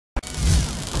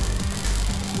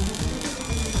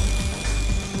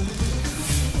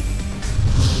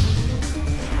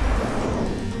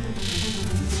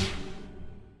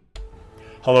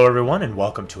Hello everyone and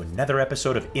welcome to another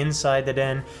episode of Inside the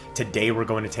Den. Today we're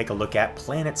going to take a look at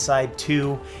Planetside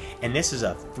 2, and this is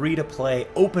a free-to-play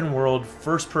open-world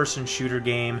first-person shooter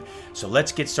game. So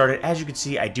let's get started. As you can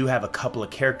see, I do have a couple of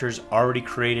characters already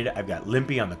created. I've got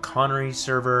Limpy on the Connery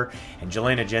server and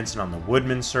Jelena Jensen on the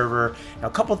Woodman server. Now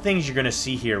a couple things you're going to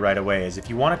see here right away is if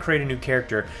you want to create a new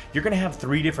character, you're going to have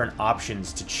three different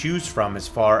options to choose from as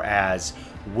far as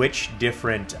which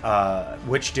different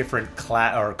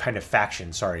class or kind of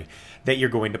faction, that you're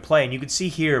going to play. And you can see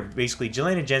here, basically,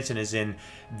 Jelena Jensen is in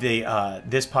the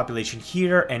this population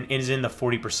here and is in the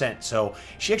 40%. So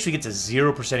she actually gets a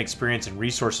 0% experience and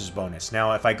resources bonus.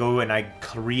 Now, if I go and I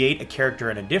create a character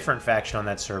in a different faction on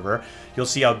that server, you'll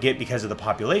see I'll get, because of the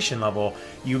population level,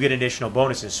 you get additional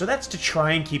bonuses. So that's to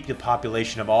try and keep the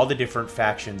population of all the different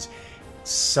factions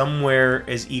somewhere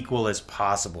as equal as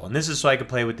possible. And this is so I can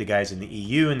play with the guys in the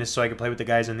EU, and this is so I can play with the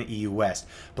guys in the EU West.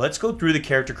 But let's go through the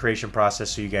character creation process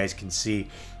so you guys can see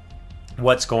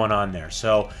what's going on there.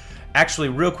 So actually,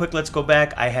 real quick, let's go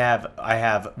back. I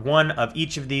have one of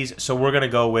each of these, so we're gonna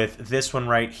go with this one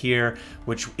right here,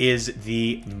 which is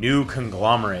the New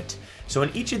Conglomerate. So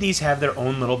in each of these have their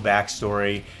own little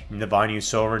backstory, the Banu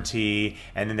Sovereignty,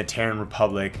 and then the Terran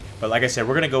Republic. But like I said,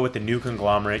 we're going to go with the New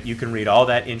Conglomerate. You can read all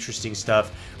that interesting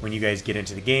stuff when you guys get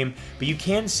into the game. But you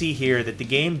can see here that the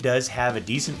game does have a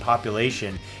decent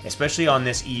population, especially on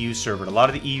this EU server. A lot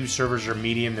of the EU servers are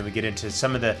medium, then we get into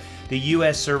some of the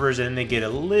US servers, and then they get a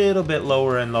little bit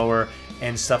lower and lower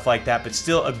and stuff like that. But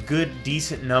still a good,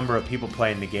 decent number of people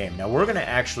playing the game. Now we're going to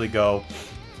actually go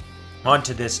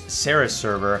onto this Ceres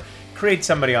server, create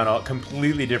somebody on a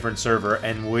completely different server,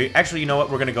 and we actually, you know what,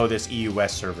 we're gonna go this EU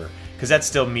West server because that's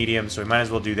still medium, so we might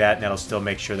as well do that, and that'll still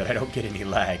make sure that I don't get any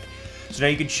lag. So now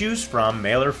you can choose from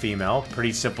male or female,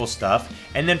 pretty simple stuff,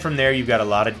 and then from there you've got a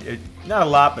lot of, not a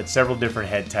lot, but several different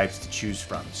head types to choose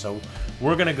from. So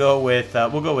we're gonna go with,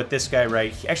 we'll go with this guy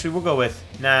right here. Actually, we'll go with,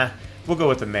 we'll go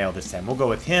with the male this time. We'll go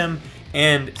with him.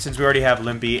 And since we already have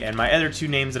Limpy and my other two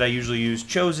names that I usually use,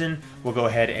 Chosen, we'll go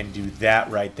ahead and do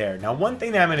that right there. Now, one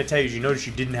thing that I'm going to tell you is you notice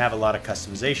you didn't have a lot of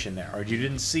customization there, or you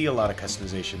didn't see a lot of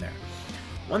customization there.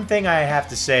 One thing I have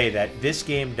to say that this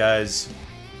game does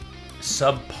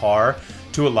subpar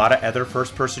to a lot of other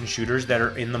first-person shooters that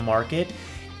are in the market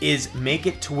is make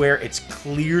it to where it's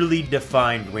clearly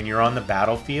defined when you're on the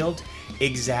battlefield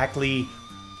exactly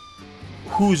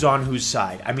who's on whose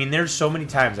side. I mean, there's so many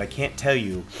times I can't tell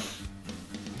you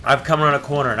I've come around a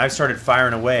corner and I've started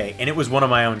firing away, and it was one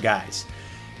of my own guys.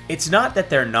 It's not that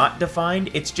they're not defined,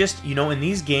 it's just, you know, in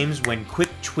these games when quick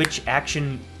twitch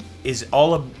action is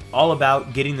all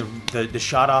about getting the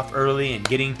shot off early and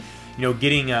getting, you know,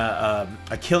 getting a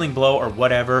killing blow or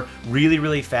whatever really,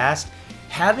 really fast,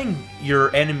 having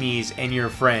your enemies and your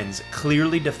friends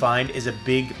clearly defined is a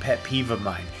big pet peeve of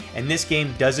mine. And this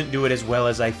game doesn't do it as well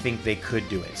as I think they could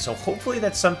do it. So hopefully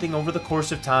that's something over the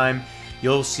course of time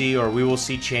you'll see, or we will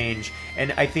see, change,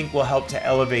 and I think will help to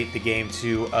elevate the game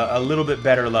to a little bit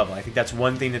better level. I think that's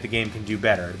one thing that the game can do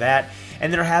better. That,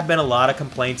 and there have been a lot of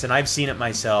complaints, and I've seen it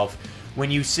myself,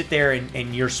 when you sit there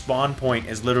and your spawn point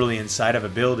is literally inside of a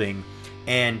building,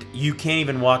 and you can't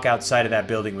even walk outside of that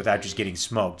building without just getting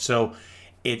smoked. So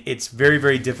it's very,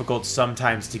 very difficult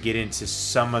sometimes to get into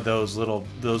some of those little,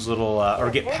 or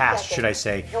get past, should I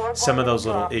say, some of those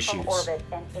little issues.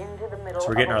 So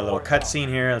we're getting our little cutscene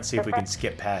here. Let's see if we can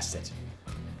skip past it.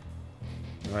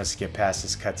 I'm going to skip past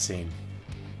this cutscene.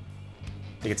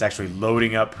 I think it's actually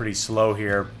loading up pretty slow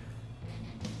here.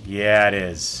 Yeah, it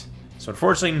is. So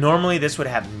unfortunately, normally this would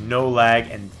have no lag,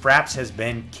 and Fraps has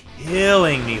been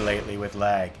killing me lately with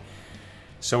lag.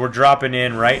 So we're dropping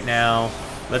in right now.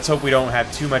 Let's hope we don't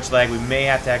have too much lag. We may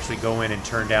have to actually go in and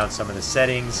turn down some of the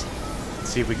settings. Let's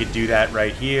see if we could do that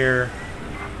right here.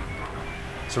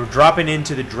 So we're dropping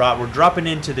into the drop. We're dropping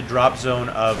into the drop zone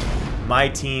of my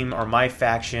team or my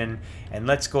faction, and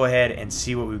let's go ahead and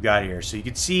see what we've got here. So you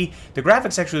can see the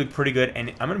graphics actually look pretty good,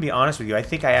 and I'm going to be honest with you, I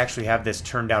think I actually have this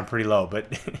turned down pretty low,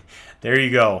 but there you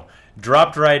go.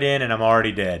 Dropped right in, and I'm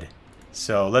already dead.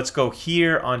 So let's go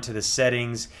here onto the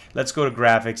settings. Let's go to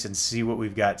graphics and see what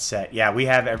we've got set. Yeah, we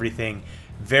have everything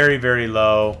very, very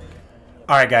low.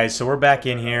 All right, guys, so we're back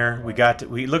in here. It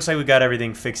looks like we got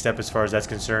everything fixed up as far as that's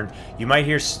concerned. You might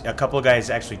hear a couple of guys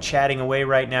actually chatting away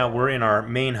right now. We're in our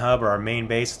main hub or our main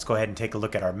base. Let's go ahead and take a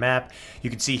look at our map. You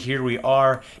can see here we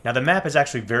are. Now, the map is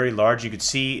actually very large. You can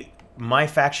see my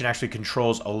faction actually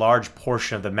controls a large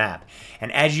portion of the map,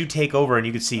 and as you take over, and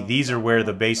you can see these are where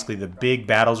basically the big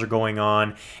battles are going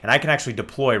on, and I can actually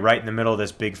deploy right in the middle of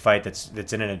this big fight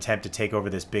that's in an attempt to take over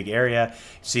this big area.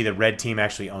 See, the red team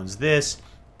actually owns this.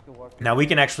 Now we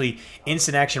can actually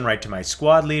instant action right to my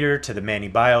squad leader, to the Manny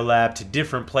Bio Lab, to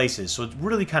different places. So it's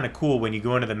really kind of cool when you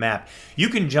go into the map. You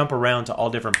can jump around to all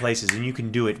different places, and you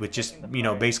can do it with just, you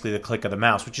know, basically the click of the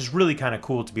mouse, which is really kind of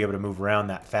cool to be able to move around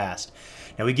that fast.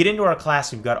 Now we get into our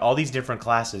class, and we've got all these different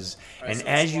classes, and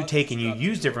as you take and you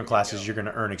use different classes, you're going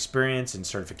to earn experience and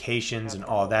certifications and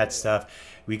all that stuff.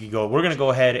 We're going to go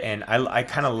ahead, and I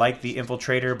kind of like the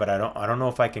Infiltrator, but I don't know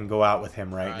if I can go out with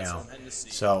him right now.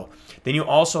 So then you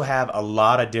also have a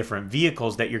lot of different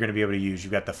vehicles that you're going to be able to use.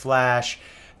 You've got the Flash,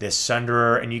 this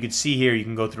Sunderer, and you can see here you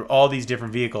can go through all these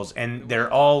different vehicles, and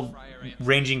they're all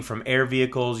ranging from air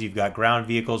vehicles. You've got ground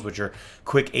vehicles, which are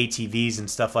quick ATVs and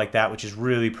stuff like that, which is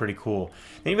really pretty cool.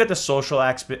 Then you've got the social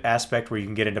aspect where you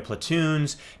can get into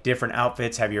platoons, different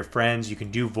outfits, have your friends. You can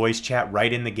do voice chat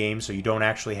right in the game, so you don't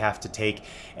actually have to take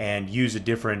and use a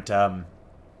different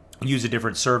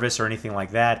service or anything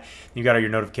like that. You got all your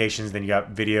notifications, then you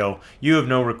got video. You have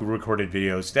no recorded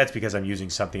videos. That's because I'm using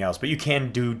something else, but you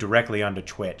can do directly onto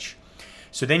Twitch.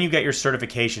 So then you get your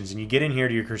certifications, and you get in here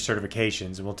to your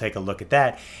certifications, and we'll take a look at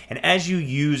that. And as you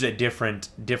use a different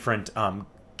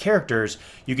characters,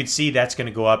 you can see that's going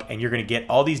to go up, and you're going to get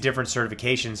all these different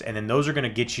certifications, and then those are going to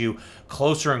get you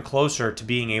closer and closer to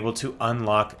being able to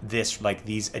unlock this, like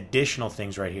these additional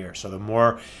things right here. So the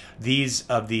more these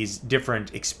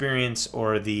different experience,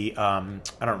 or the I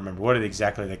don't remember what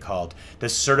exactly they're called, the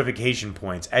certification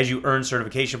points. As you earn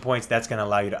certification points, that's going to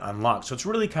allow you to unlock. So it's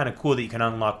really kind of cool that you can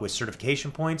unlock with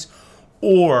certification points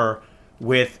or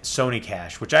with Sony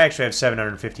Cash, which I actually have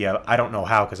 750 of. I don't know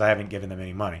how, because I haven't given them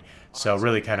any money. So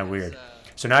really kind of weird.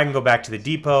 So now I can go back to the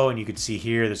depot, and you can see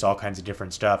here there's all kinds of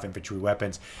different stuff, infantry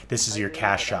weapons. This is your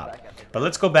cash shop. But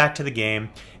let's go back to the game,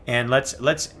 and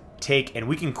let's take, and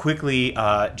we can quickly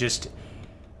just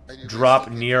drop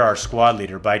near our squad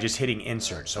leader by just hitting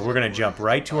insert. So we're going to jump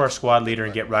right to our squad leader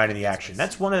and get right in the action.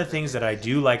 That's one of the things that I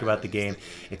do like about the game.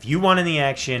 If you want in the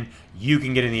action, you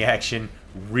can get in the action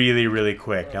really, really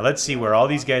quick. Now let's see where all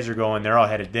these guys are going. They're all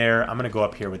headed there. I'm going to go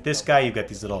up here with this guy. You've got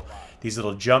these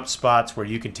little jump spots where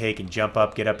you can take and jump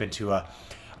up, get up into a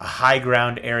high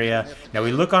ground area. Now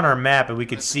we look on our map, and we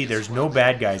can see there's no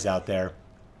bad guys out there.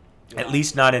 At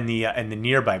least not in the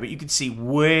nearby, but you can see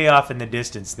way off in the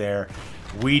distance there,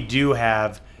 we do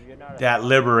have that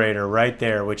Liberator right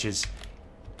there, which is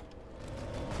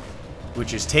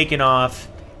taken off.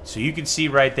 So you can see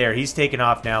right there, he's taken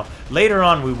off now. Later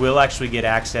on, we will actually get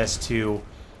access to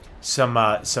some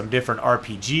different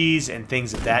RPGs and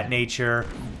things of that nature.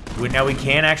 Now we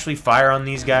can actually fire on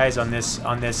these guys on this.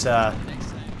 So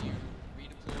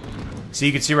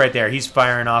you can see right there, he's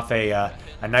firing off a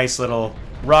nice little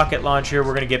rocket launcher.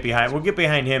 We're gonna get behind. We'll get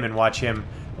behind him and watch him.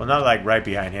 Well, not like right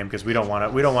behind him, because we don't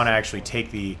want to actually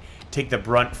take the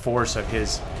brunt force of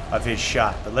his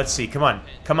shot. But let's see. Come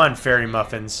on, fairy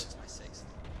muffins.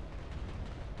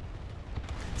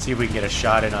 Let's see if we can get a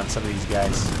shot in on some of these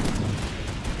guys.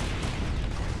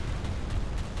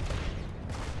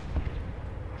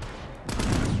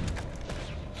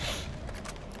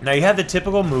 Now you have the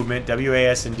typical movement. W, A,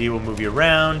 S, and D will move you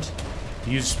around.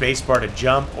 Use spacebar to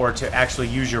jump, or to actually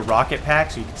use your rocket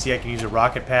pack. So you can see I can use a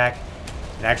rocket pack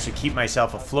and actually keep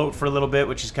myself afloat for a little bit,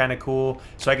 which is kind of cool.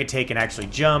 So I could take and actually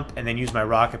jump, and then use my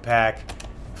rocket pack,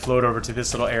 float over to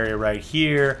this little area right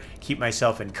here, keep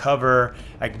myself in cover.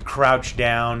 I can crouch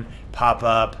down, pop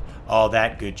up, all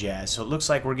that good jazz. So it looks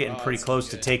like we're getting pretty close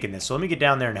to taking this. So let me get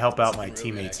down there and help out my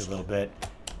teammates a little bit.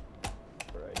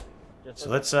 So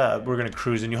let's we're gonna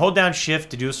cruise, and you hold down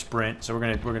shift to do a sprint. So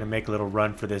we're gonna make a little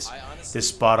run for this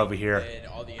spot over here.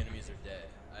 All the enemies are dead.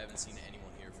 I haven't seen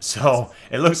anyone here. So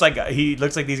it looks like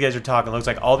these guys are talking. It looks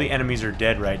like all the enemies are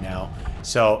dead right now.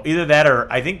 So either that, or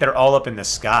I think they're all up in the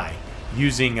sky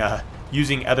using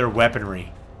other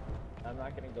weaponry. I'm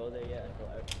not gonna go there yet until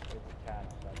it's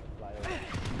attached, so I can fly over.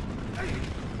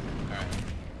 Alright.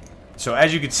 So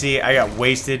as you can see, I got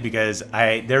wasted because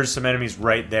there's some enemies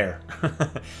right there.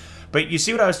 But you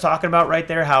see what I was talking about right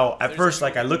there? How at first,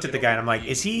 like, I looked at the guy and I'm like,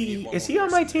 is he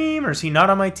on my team or is he not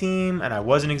on my team? And I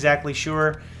wasn't exactly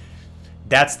sure.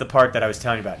 That's the part that I was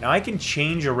telling you about. Now I can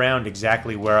change around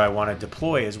exactly where I want to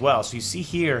deploy as well. So you see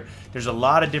here, there's a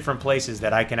lot of different places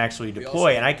that I can actually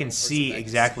deploy, and I can see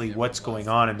exactly what's going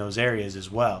on in those areas as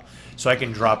well. So I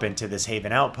can drop into this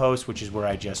Haven Outpost, which is where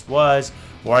I just was,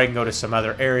 or I can go to some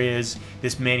other areas.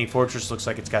 This Manny Fortress looks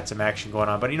like it's got some action going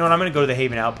on. But you know what? I'm going to go to the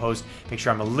Haven Outpost, make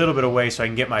sure I'm a little bit away so I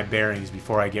can get my bearings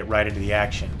before I get right into the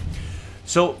action.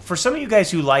 So for some of you guys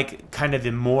who like kind of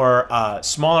the more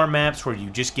smaller maps where you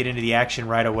just get into the action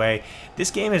right away,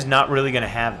 this game is not really going to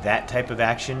have that type of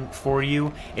action for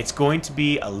you. It's going to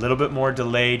be a little bit more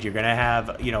delayed. You're going to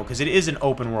have, you know, because it is an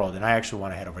open world, and I actually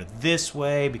want to head over this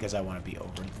way because I want to be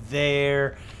over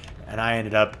there.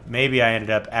 And maybe I ended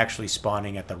up actually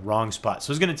spawning at the wrong spot.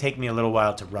 So it's going to take me a little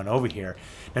while to run over here.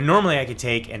 Now, normally I could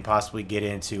take and possibly get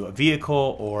into a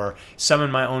vehicle or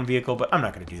summon my own vehicle, but I'm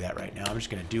not going to do that right now. I'm just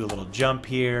going to do a little jump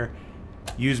here,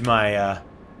 use my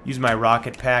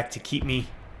rocket pack to keep me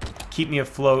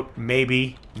afloat.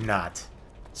 Maybe not.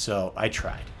 So I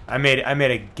tried. I made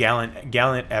a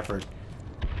gallant effort.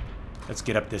 Let's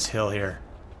get up this hill here.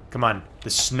 Come on, the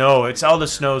snow. It's all the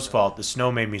snow's fault. The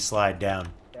snow made me slide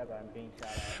down.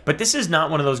 But this is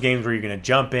not one of those games where you're going to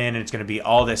jump in and it's going to be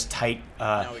all this tight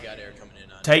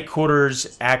tight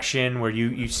quarters action where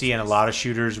you see in a lot of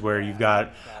shooters where you've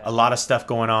got a lot of stuff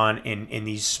going on in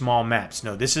these small maps.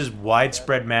 No, this is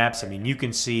widespread maps. I mean, you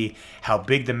can see how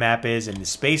big the map is and the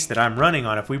space that I'm running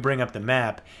on. If we bring up the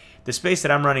map, the space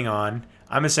that I'm running on,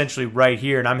 I'm essentially right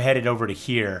here and I'm headed over to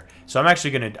here. So I'm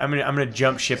actually going to I'm going to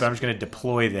jump ship and I'm just going to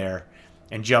deploy there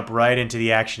and jump right into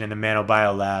the action in the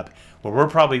Manobio lab. Well,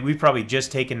 we've probably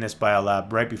just taken this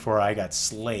biolab right before I got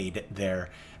slayed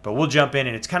there. But we'll jump in,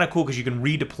 and it's kind of cool because you can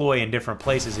redeploy in different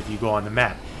places if you go on the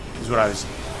map. This is what I was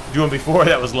doing before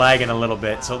that was lagging a little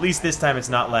bit. So at least this time it's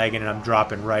not lagging, and I'm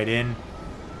dropping right in.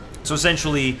 So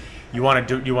essentially, you want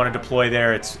to deploy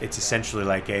there. It's essentially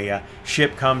like a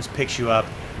ship comes, picks you up,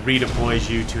 redeploys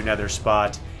you to another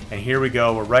spot. And here we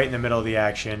go. We're right in the middle of the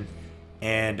action,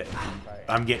 and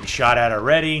I'm getting shot at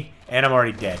already, and I'm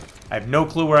already dead. I have no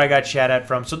clue where I got shot at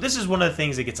from. So this is one of the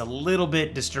things that gets a little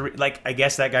bit disturbing. Like, I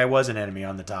guess that guy was an enemy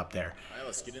on the top there. All right,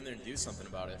 let's get in there and do something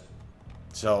about it.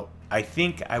 So I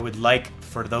think I would like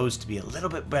for those to be a little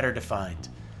bit better defined.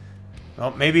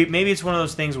 Well, maybe it's one of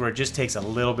those things where it just takes a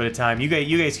little bit of time. You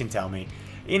guys can tell me.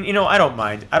 And, you know, I don't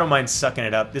mind. I don't mind sucking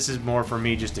it up. This is more for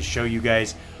me just to show you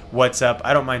guys what's up.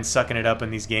 I don't mind sucking it up in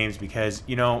these games because,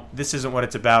 you know, this isn't what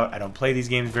it's about. I don't play these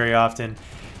games very often.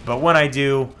 But when I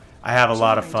do, I have a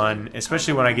lot of fun,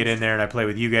 especially when I get in there and I play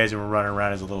with you guys and we're running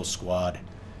around as a little squad.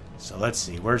 So let's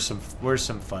see, where's some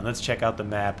fun? Let's check out the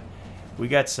map. We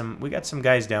got some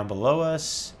guys down below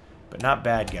us, but not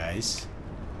bad guys.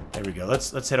 There we go.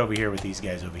 Let's head over here with these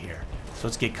guys over here. So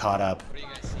let's get caught up.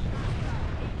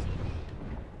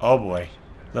 Oh boy,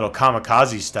 little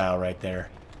kamikaze style right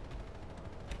there.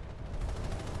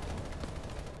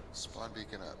 Spawn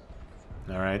beacon up.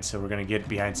 All right, so we're gonna get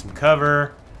behind some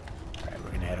cover.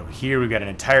 We're gonna head over here. We've got an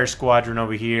entire squadron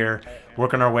over here,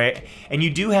 working our way. And you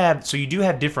do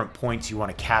have different points you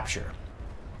want to capture.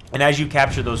 And as you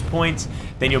capture those points,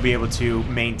 then you'll be able to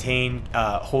maintain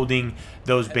holding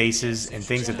those bases and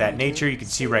things of that nature. You can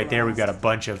see right there we've got a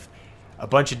bunch of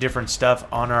different stuff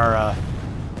on our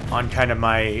on kind of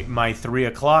my 3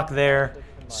 o'clock there.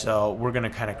 So we're gonna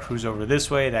kind of cruise over this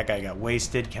way. That guy got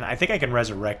wasted. I think I can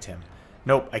resurrect him?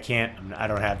 Nope, I can't. I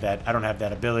don't have that. I don't have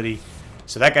that ability.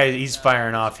 So that guy, he's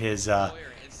firing off his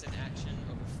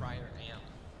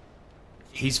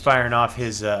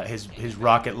his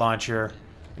rocket launcher.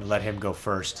 I'm gonna let him go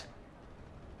first.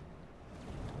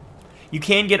 You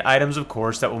can get items, of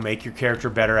course, that will make your character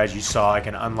better. As you saw, I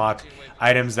can unlock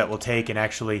items that will take and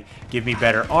actually give me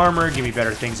better armor, give me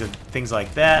better things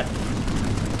like that.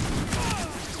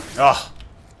 Oh,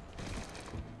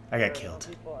 I got killed.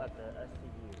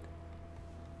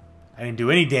 I didn't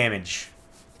do any damage.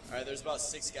 Alright, there's about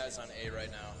 6 guys on A right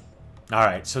now.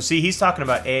 Alright, so see, he's talking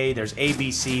about A. There's A,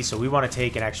 B, C, so we want to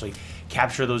take and actually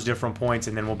capture those different points,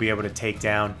 and then we'll be able to take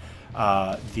down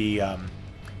or be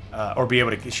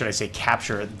able to, should I say,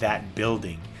 capture that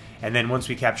building. And then once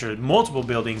we capture multiple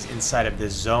buildings inside of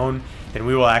this zone, then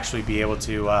we will actually be able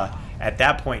to, at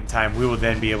that point in time, we will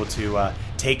then be able to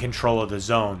take control of the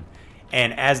zone.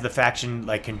 And as the faction,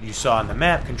 like you saw on the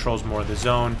map, controls more of the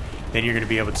zone, then you're going to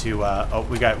be able to. Oh,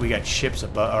 we got ships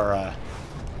above, or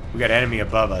we got enemy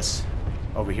above us,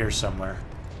 over here somewhere.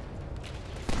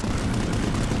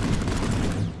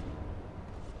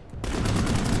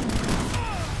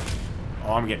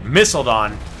 Oh, I'm getting missiled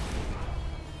on.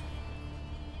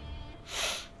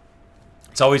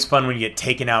 It's always fun when you get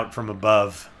taken out from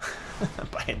above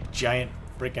by a giant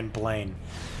freaking plane.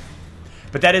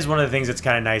 But that is one of the things that's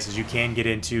kind of nice, is you can get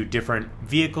into different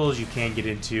vehicles, you can get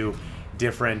into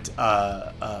different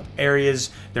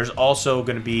areas. There's also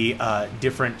going to be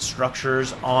different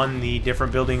structures on the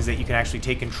different buildings that you can actually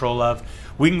take control of.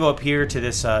 We can go up here to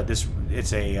this,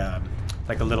 it's a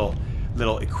like a little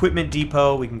equipment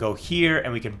depot. We can go here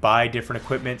and we can buy different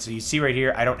equipment. So you see right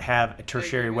here, I don't have a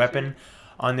tertiary weapon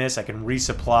on this. I can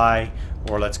resupply,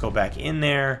 or let's go back in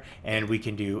there and we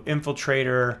can do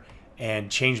infiltrator and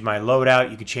change my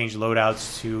loadout. You could change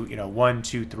loadouts to, you know, 1,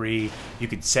 2, 3. You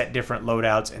could set different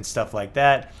loadouts and stuff like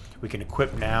that. We can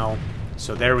equip now.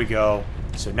 So there we go.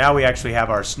 So now we actually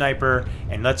have our sniper,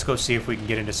 and let's go see if we can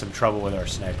get into some trouble with our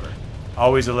sniper.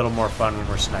 Always a little more fun when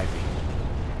we're sniping.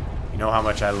 You know how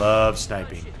much I love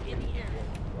sniping.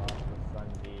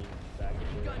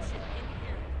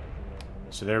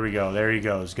 So there we go. There he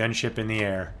goes. Gunship in the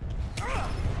air.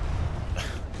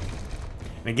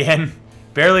 And again,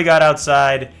 barely got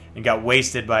outside and got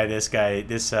wasted by this guy.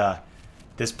 This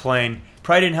plane.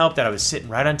 Probably didn't help that I was sitting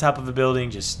right on top of a building,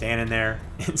 just standing there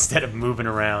instead of moving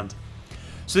around.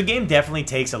 So the game definitely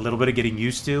takes a little bit of getting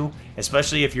used to,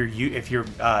 especially if you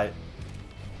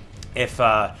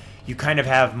kind of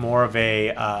have more of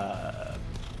a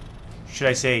should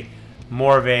I say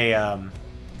more of a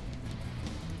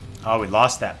oh, we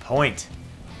lost that point.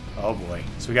 Oh boy.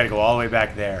 So we got to go all the way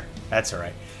back there. That's all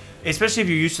right. Especially if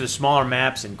you're used to the smaller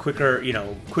maps and quicker, you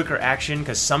know, quicker action,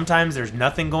 because sometimes there's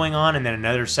nothing going on, and then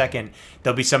another second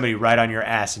there'll be somebody right on your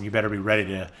ass, and you better be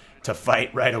ready to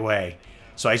fight right away.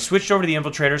 So I switched over to the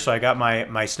infiltrator, so I got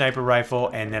my sniper rifle,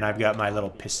 and then I've got my little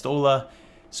pistola.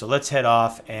 So let's head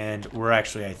off, and we're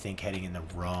actually, I think, heading in the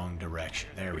wrong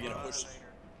direction. There we go.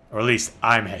 Or at least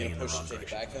I'm heading in the wrong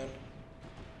direction.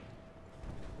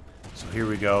 So here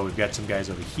we go. We've got some guys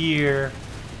over here.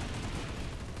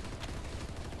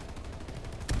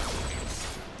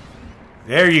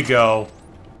 There you go.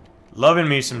 Loving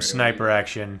me some sniper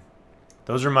action.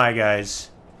 Those are my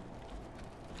guys.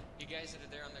 You guys that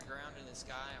are there on the ground in the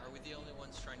sky, are we the only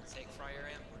ones trying to take Fryer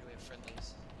Amp, or do we have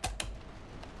friendlies?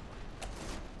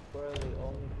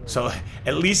 So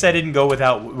at least I didn't go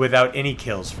without any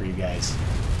kills for you guys.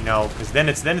 You know, because then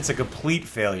it's a complete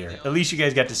failure. At least you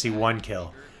guys got to see one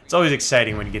kill. It's always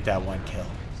exciting when you get that one kill.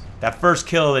 That first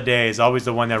kill of the day is always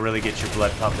the one that really gets your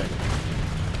blood pumping.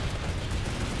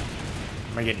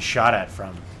 Where am I getting shot at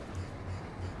from?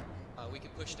 We can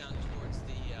push down towards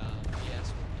the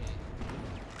BS warp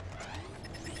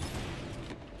gate.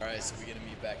 Alright, so we're gonna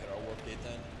meet back at our warp gate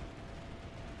then?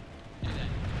 Do that.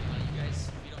 You guys,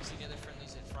 if you don't see the other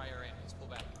friendlies at Fryer Amp, let's pull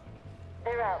back.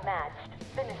 They're outmatched.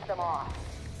 Finish them off.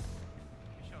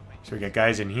 So we got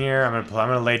guys in here. I'm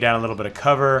gonna lay down a little bit of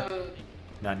cover.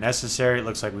 Not necessary. It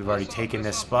looks like we've already taken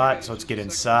this spot, so let's get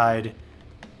inside.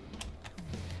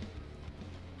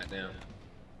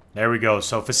 There we go.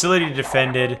 So facility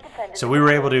defended. So we were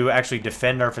able to actually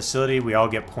defend our facility. We all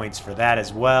get points for that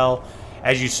as well.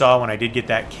 As you saw when I did get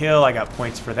that kill, I got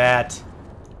points for that.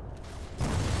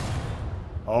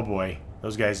 Oh boy,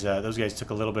 those guys took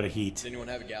a little bit of heat. Does anyone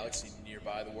have a galaxy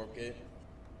nearby the warp gate?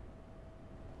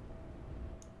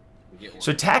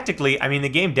 So tactically, I mean, the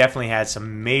game definitely has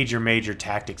some major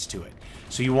tactics to it.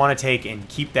 So you want to take and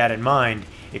keep that in mind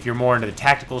if you're more into the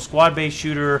tactical squad-based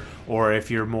shooter, or if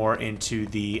you're more into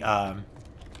the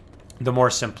more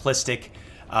simplistic,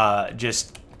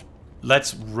 just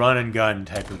let's run and gun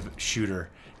type of shooter.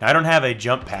 Now, I don't have a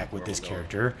jump pack with this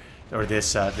character or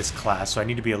this class, so I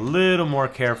need to be a little more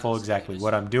careful exactly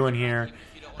what I'm doing here.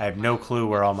 I have no clue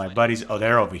where all my buddies. Oh,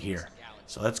 they're over here.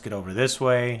 So let's get over this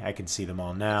way. I can see them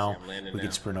all now. We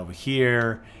can sprint over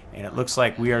here, and it looks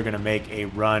like we are going to make a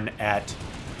run at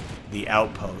the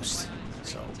outpost.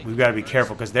 So we've got to be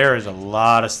careful because there is a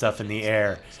lot of stuff in the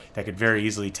air that could very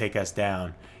easily take us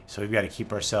down. So we've got to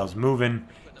keep ourselves moving,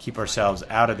 keep ourselves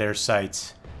out of their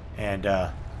sights, and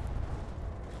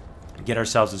get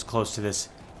ourselves as close to this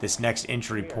next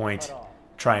entry point.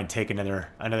 Try and take another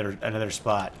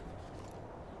spot.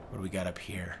 What do we got up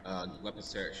here? Weapon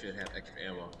turret should have extra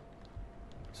ammo.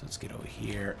 So let's get over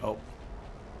here. Oh.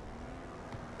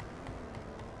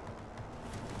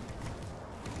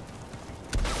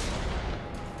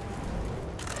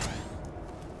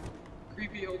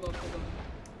 Creepy, hold on.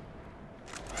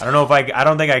 I don't know if I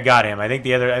don't think I got him. I think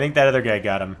that other guy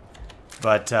got him.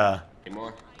 But Any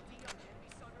more?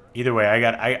 either way,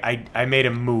 I made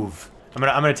him move. I'm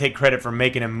gonna take credit for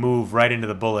making him move right into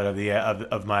the bullet of the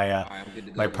of my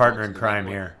my partner in crime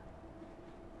here.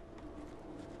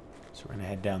 So we're gonna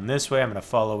head down this way. I'm gonna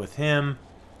follow with him.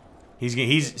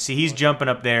 He's jumping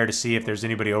up there to see if there's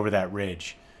anybody over that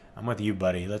ridge. I'm with you,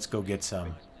 buddy. Let's go get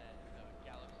some.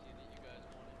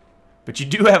 But you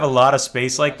do have a lot of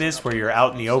space like this where you're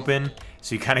out in the open,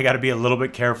 so you kind of got to be a little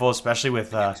bit careful, especially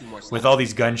with all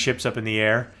these gunships up in the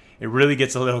air. It really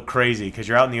gets a little crazy because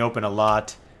you're out in the open a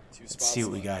lot. Let's see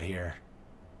what we got here.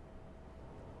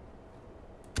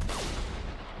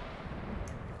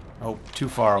 Oh, too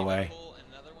far away.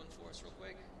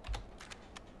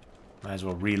 Might as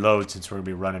well reload since we're gonna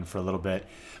be running for a little bit.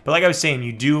 But like I was saying,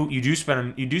 you do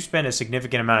spend a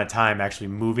significant amount of time actually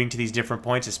moving to these different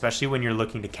points, especially when you're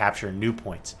looking to capture new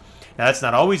points. Now that's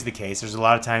not always the case. There's a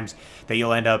lot of times that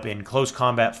you'll end up in close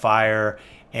combat fire,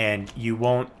 and you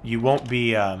won't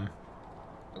be.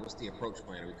 What's the approach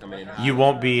plan? Are we coming in? You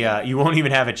won't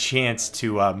even have a chance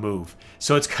to move.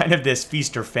 So it's kind of this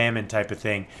feast or famine type of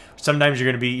thing. Sometimes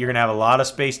you're gonna have a lot of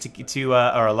space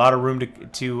or a lot of room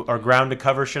or ground to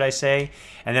cover, should I say?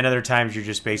 And then other times you're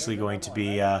just basically going to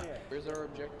be. Where's our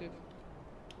objective?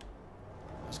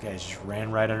 Those guys just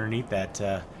ran right underneath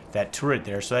that turret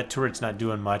there, so that turret's not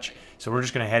doing much. So we're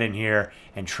just gonna head in here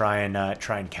and try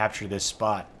and capture this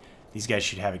spot. These guys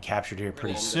should have it captured here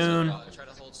pretty soon. Try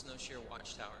to hold Snowshear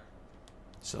Watchtower.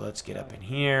 So let's get up in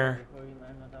here.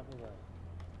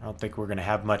 I don't think we're going to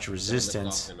have much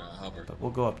resistance, but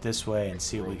we'll go up this way and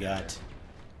see what we got.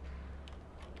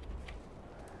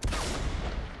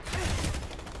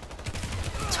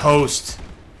 Toast.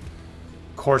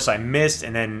 Of course I missed,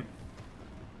 and then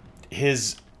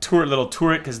his little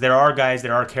turret, because there are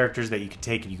characters that you could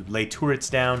take and you could lay turrets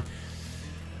down.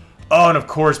 Oh, and of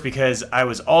course, because I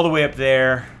was all the way up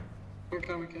there.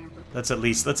 Let's at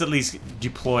least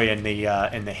deploy in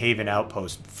the Haven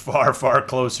outpost, far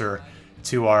closer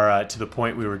to the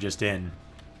point we were just in.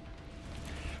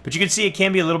 But you can see it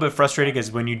can be a little bit frustrating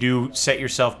because when you do set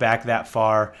yourself back that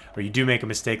far, or you do make a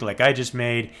mistake like I just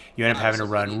made, you end up having to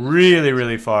run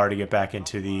really far to get back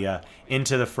into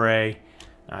the fray.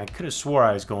 I could have swore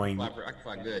I was going I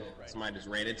felt good. Somebody just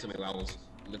ran into me while I was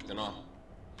lifting off.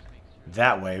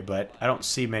 that way, but I don't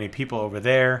see many people over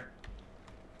there.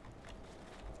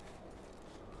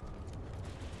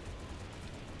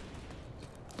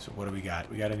 So what do we got?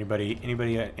 We got anybody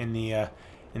in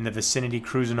the vicinity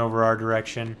cruising over our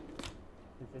direction?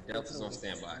 Delta's on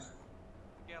standby.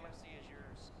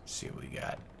 Let's see what we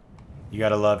got. You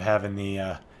gotta love having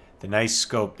the nice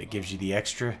scope that gives you the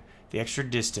extra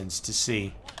distance to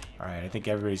see. All right, I think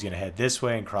everybody's gonna head this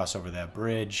way and cross over that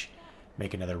bridge,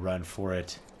 make another run for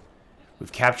it.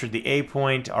 We've captured the A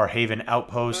point, our Haven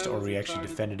outpost, or we actually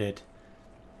defended it.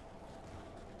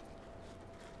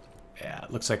 Yeah,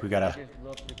 it looks like we got a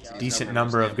decent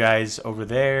number of guys over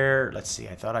there. Let's see,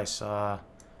 I thought I saw...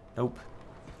 Nope.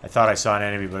 I thought I saw an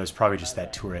enemy, but it was probably just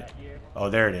that turret. Oh,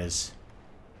 there it is.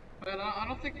 But I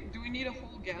don't think... Do we need a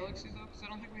whole galaxy, though? Because I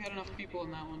don't think we had enough people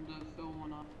in that one to fill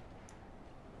one up.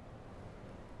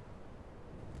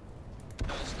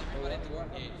 No, just everybody at the war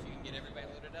gate. If you can get everybody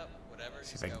loaded up, whatever,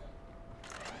 just go.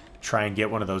 Try and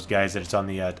get one of those guys that's on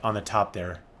the top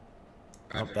there.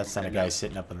 Oh, that's not a guy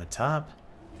sitting up on the top.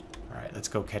 Alright, let's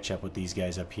go catch up with these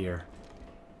guys up here.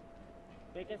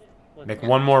 Make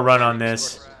one more run on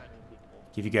this.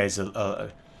 Give you guys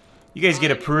you guys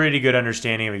get a pretty good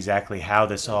understanding of exactly how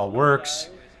this all works.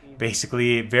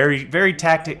 Basically, very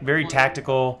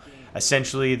tactical.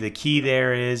 Essentially, the key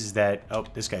there is that... Oh,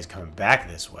 this guy's coming back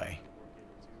this way.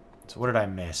 So what did I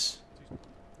miss?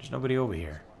 There's nobody over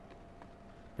here.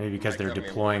 Maybe because they're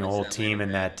deploying a whole team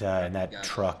in that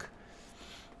truck.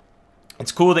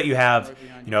 It's cool that you have,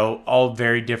 you know, all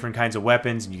very different kinds of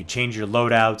weapons, and you can change your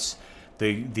loadouts.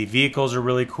 The vehicles are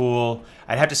really cool.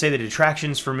 I'd have to say the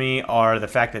detractions for me are the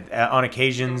fact that on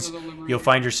occasions you'll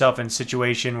find yourself in a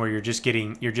situation where you're just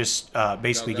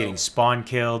basically getting spawn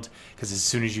killed, because as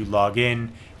soon as you log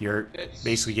in, you're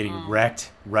basically getting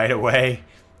wrecked right away,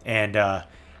 and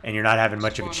you're not having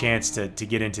much of a chance to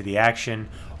get into the action,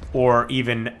 or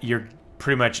even you're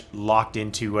pretty much locked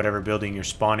into whatever building you're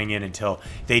spawning in until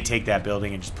they take that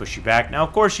building and just push you back. Now,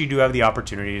 of course, you do have the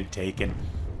opportunity to take and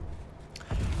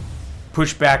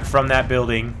push back from that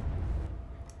building,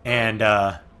 and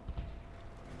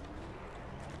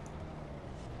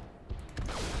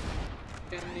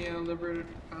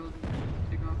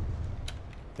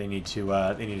they need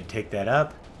to take that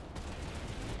up.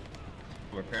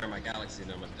 I'm repairing my galaxy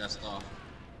and I'm gonna dust off.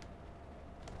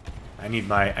 I need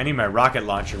my rocket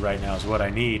launcher right now is what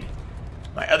I need.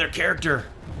 My other character.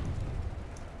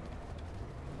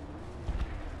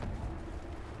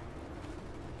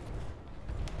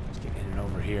 Let's get in and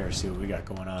over here, see what we got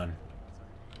going on.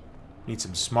 Need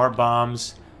some smart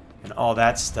bombs and all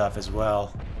that stuff as well.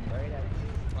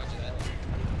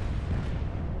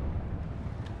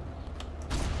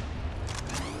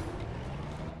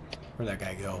 Where'd that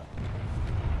guy go?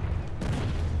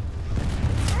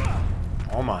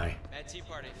 Oh my. At Tea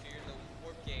Party, if you're in the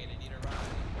warp gate and need a ride.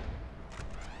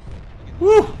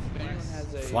 Woo!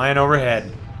 Flying overhead.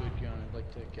 Good gun. I'd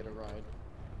like to get a ride.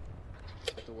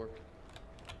 At the work.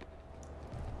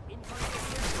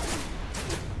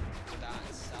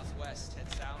 Southwest,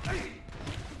 head south.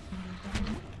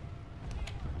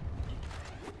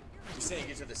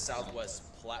 the southwest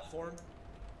platform.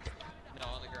 No,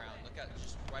 on the ground. Look out,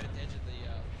 just right at the edge of the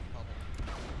bubble.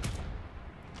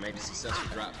 Made a successful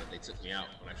drop, but they took me out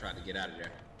when I tried to get out of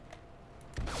there.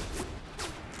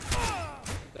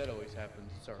 That always happens.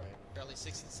 It's alright. Charlie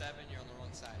 6 and 7, you're on the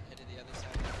wrong side. Head to the other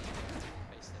side.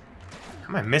 Face there. How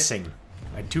am I missing?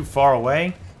 Am I too far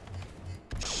away?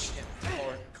 Shit,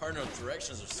 our cardinal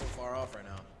directions are so far off right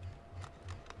now.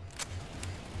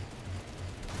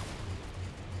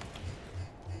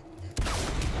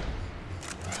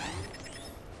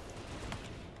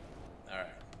 Alright.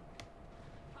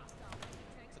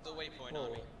 Put the waypoint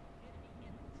on me.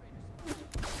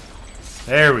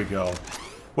 There we go.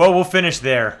 Well, we'll finish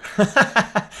there.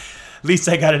 At least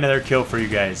I got another kill for you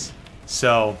guys.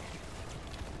 So,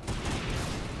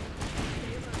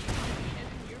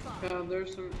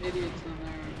 There's some idiots in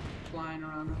there flying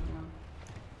around right now.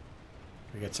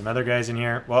 we got some other guys in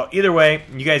here. Well, either way,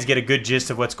 you guys get a good gist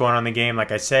of what's going on in the game.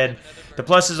 Like I said, the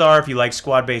pluses are if you like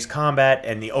squad-based combat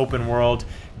and the open world,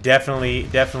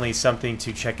 definitely something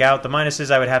to check out. The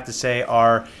minuses, I would have to say,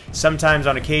 are sometimes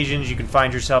on occasions you can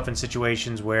find yourself in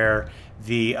situations where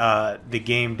the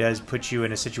game does put you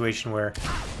in a situation where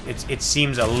it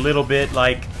seems a little bit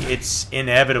like it's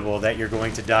inevitable that you're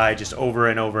going to die just over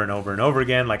and over and over and over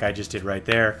again, like I just did right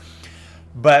there.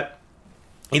 But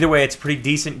either way, it's a pretty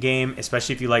decent game,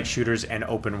 especially if you like shooters and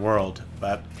open world.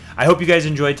 But I hope you guys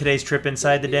enjoyed today's trip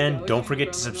inside the den. Don't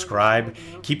forget to subscribe.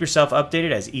 Keep yourself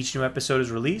updated as each new episode is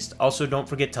released. Also, don't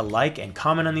forget to like and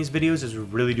comment on these videos, as we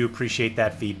really do appreciate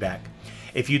that feedback.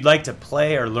 If you'd like to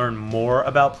play or learn more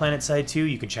about Planetside 2,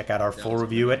 you can check out our full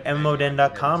review at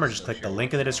MMODen.com or just click the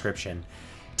link in the description.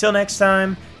 Till next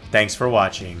time, thanks for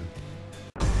watching.